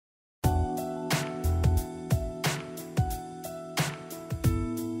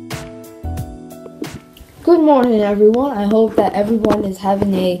Good morning, everyone. I hope that everyone is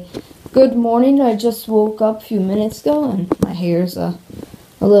having a good morning. I just woke up a few minutes ago and my hair's a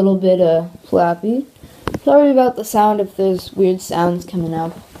little bit flappy. Sorry about the sound if there's weird sounds coming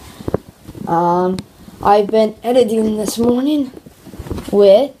up. I've been editing this morning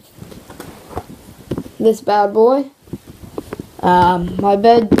with this bad boy. My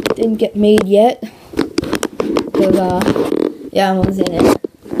bed didn't get made yet because I was in it.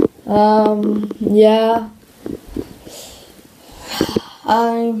 Yeah,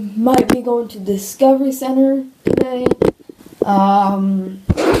 I might be going to Discovery Center today,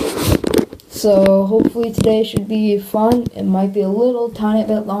 so hopefully today should be fun. It might be a little tiny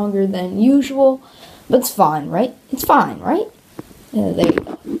bit longer than usual, but it's fine, right? It's fine, right? Yeah, there you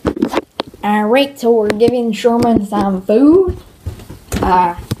go. Alright, so we're giving Sherman some food.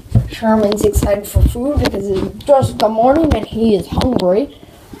 Sherman's excited for food because it's just the morning and he is hungry.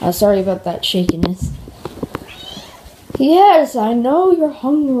 Sorry about that shakiness. Yes, I know you're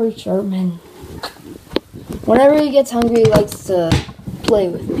hungry, Sherman. Whenever he gets hungry, he likes to play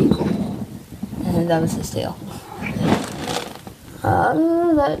with people. And that was his tail.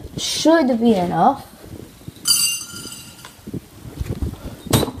 That should be enough.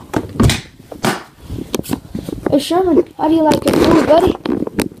 Hey, Sherman, how do you like your food, buddy?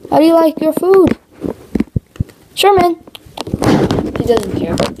 How do you like your food? Sherman! He doesn't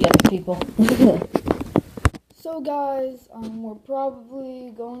care about the other people. So guys, we're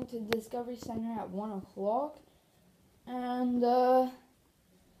probably going to Discovery Center at 1 o'clock. And,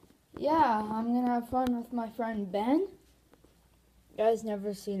 yeah, I'm gonna have fun with my friend Ben. You guys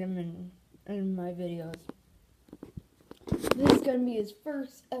never seen him in my videos. This is gonna be his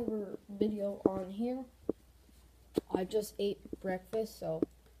first ever video on here. I just ate breakfast,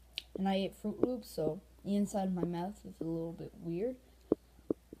 and I ate Fruit Loops, so the inside of my mouth is a little bit weird.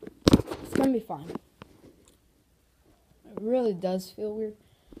 It's gonna be fine. It really does feel weird.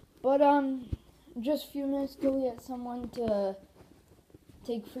 But, just a few minutes ago we had someone to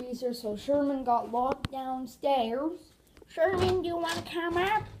take freezer, so Sherman got locked downstairs. Sherman, do you want to come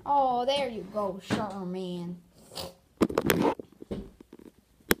up? Oh, there you go, Sherman.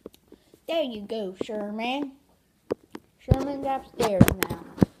 There you go, Sherman. Sherman's upstairs now.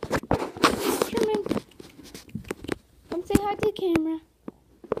 Sherman, come say hi to the camera.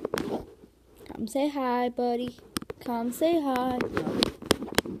 Come say hi, buddy. Come say hi.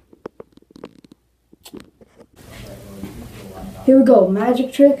 Here we go.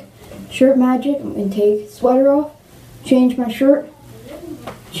 Magic trick. Shirt magic. I'm going to take sweater off. Change my shirt.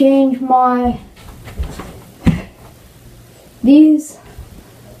 Change my these.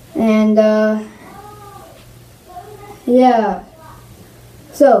 And, yeah.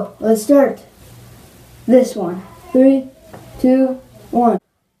 So, let's start this one. 3, 2, 1.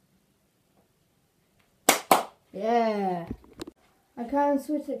 Yeah. I kind of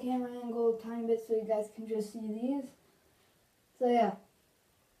switched the camera angle a tiny bit so you guys can just see these. So yeah.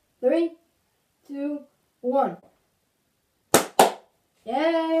 3, 2, 1.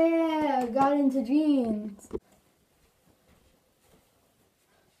 Yeah, I got into jeans.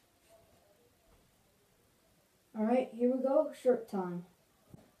 Alright, here we go. Shirt time.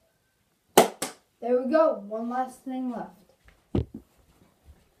 There we go. One last thing left.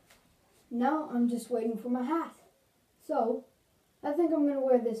 Now I'm just waiting for my hat. So, I think I'm going to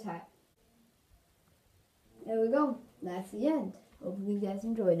wear this hat. There we go. That's the end. Hopefully you guys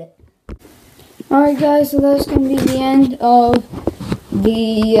enjoyed it. Alright guys, so that's going to be the end of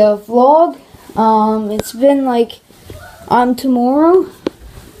the vlog. It's been like on tomorrow,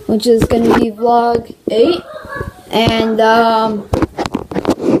 which is going to be vlog 8. And,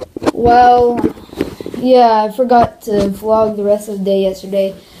 well, yeah, I forgot to vlog the rest of the day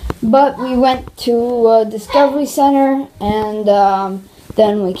yesterday. But we went to Discovery Center, and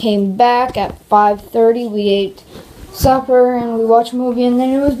then we came back at 5:30. We ate supper, and we watched a movie, and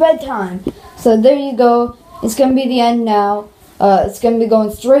then it was bedtime. So there you go. It's going to be the end now. It's going to be going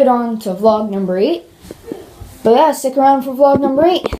straight on to vlog number 8. But yeah, stick around for vlog number 8.